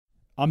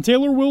I'm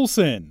Taylor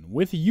Wilson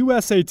with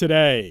USA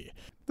Today.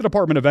 The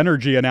Department of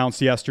Energy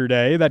announced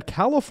yesterday that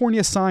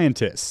California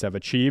scientists have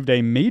achieved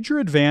a major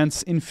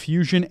advance in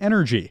fusion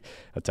energy,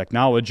 a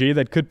technology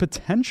that could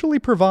potentially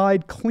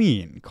provide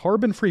clean,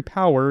 carbon-free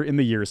power in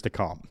the years to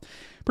come.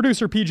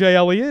 Producer PJ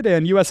Elliott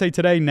and USA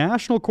Today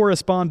national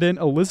correspondent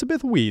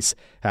Elizabeth Weiss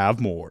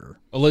have more.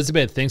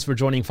 Elizabeth, thanks for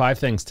joining Five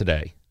Things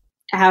today.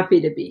 Happy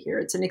to be here.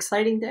 It's an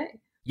exciting day.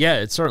 Yeah,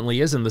 it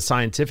certainly is in the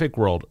scientific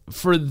world.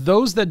 For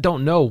those that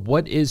don't know,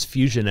 what is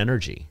fusion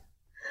energy?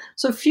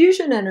 So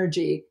fusion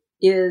energy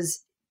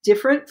is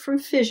different from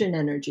fission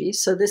energy.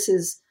 So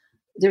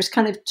there's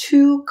kind of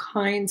two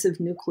kinds of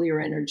nuclear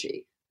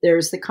energy.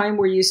 There's the kind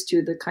we're used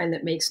to, the kind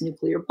that makes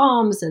nuclear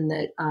bombs and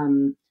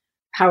that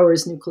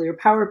powers nuclear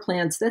power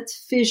plants.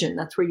 That's fission.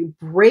 That's where you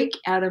break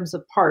atoms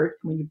apart.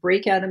 When you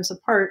break atoms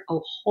apart, a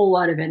whole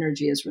lot of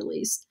energy is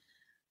released.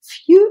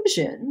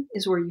 Fusion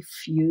is where you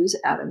fuse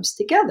atoms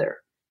together.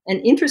 And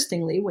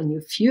interestingly, when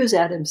you fuse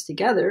atoms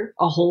together,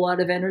 a whole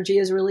lot of energy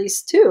is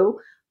released too,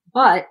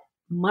 but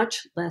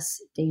much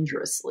less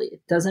dangerously.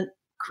 It doesn't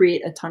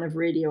create a ton of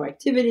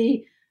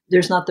radioactivity.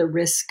 There's not the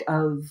risk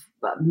of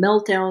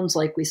meltdowns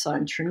like we saw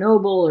in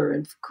Chernobyl or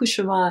in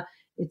Fukushima.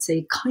 It's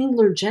a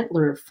kinder,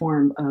 gentler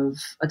form of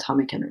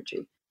atomic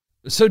energy.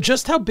 So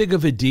just how big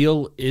of a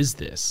deal is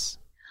this?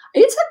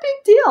 It's a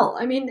big deal.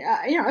 I mean,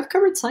 I've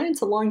covered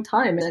science a long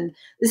time, and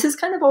this has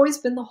kind of always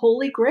been the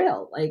holy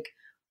grail. Like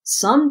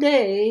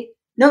someday,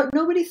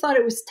 nobody thought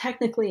it was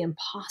technically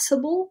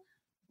impossible,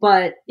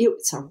 but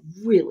it's a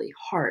really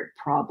hard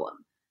problem,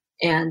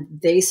 and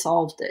they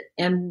solved it.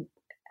 And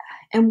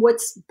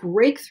what's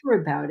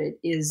breakthrough about it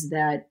is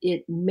that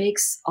it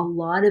makes a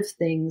lot of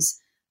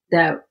things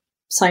that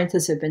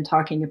scientists have been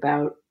talking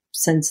about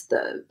since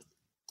the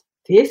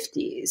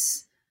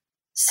 50s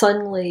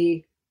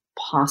suddenly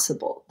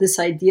possible. This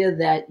idea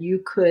that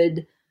you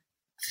could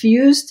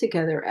fuse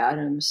together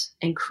atoms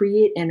and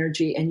create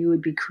energy, and you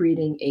would be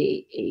creating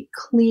a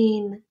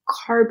clean,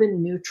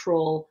 carbon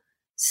neutral,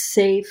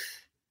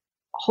 safe,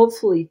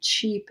 hopefully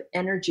cheap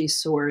energy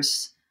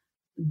source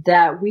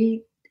that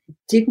we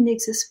didn't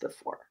exist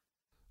before.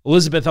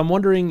 Elizabeth, I'm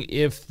wondering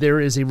if there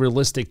is a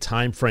realistic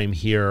time frame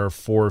here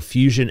for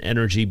fusion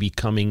energy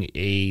becoming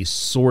a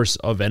source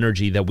of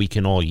energy that we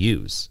can all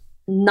use.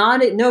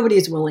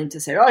 Nobody's willing to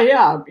say, oh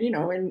yeah,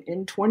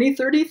 in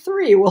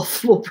 2033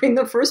 we'll bring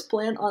the first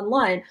plant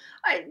online.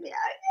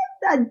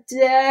 A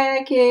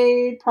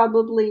decade,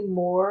 probably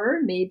more,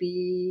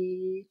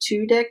 maybe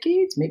 2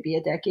 decades, maybe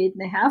a decade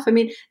and a half. I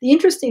mean, the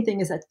interesting thing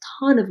is a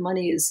ton of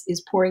money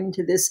is pouring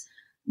into this,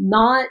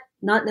 not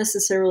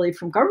necessarily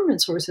from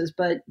government sources,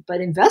 but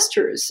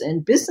investors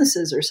and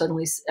businesses are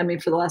suddenly,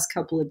 for the last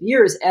couple of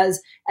years, as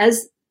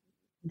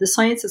the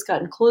science has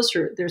gotten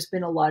closer, there's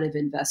been a lot of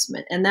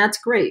investment. And that's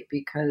great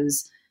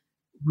because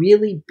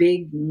really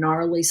big,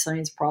 gnarly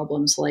science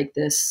problems like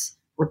this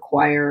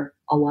require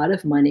a lot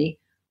of money.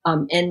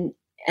 And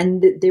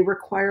they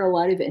require a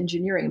lot of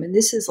engineering. I mean,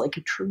 this is like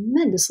a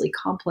tremendously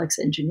complex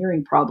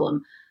engineering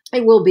problem.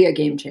 It will be a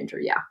game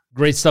changer, yeah.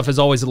 Great stuff as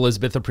always,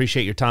 Elizabeth.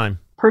 Appreciate your time.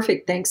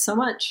 Perfect. Thanks so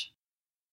much.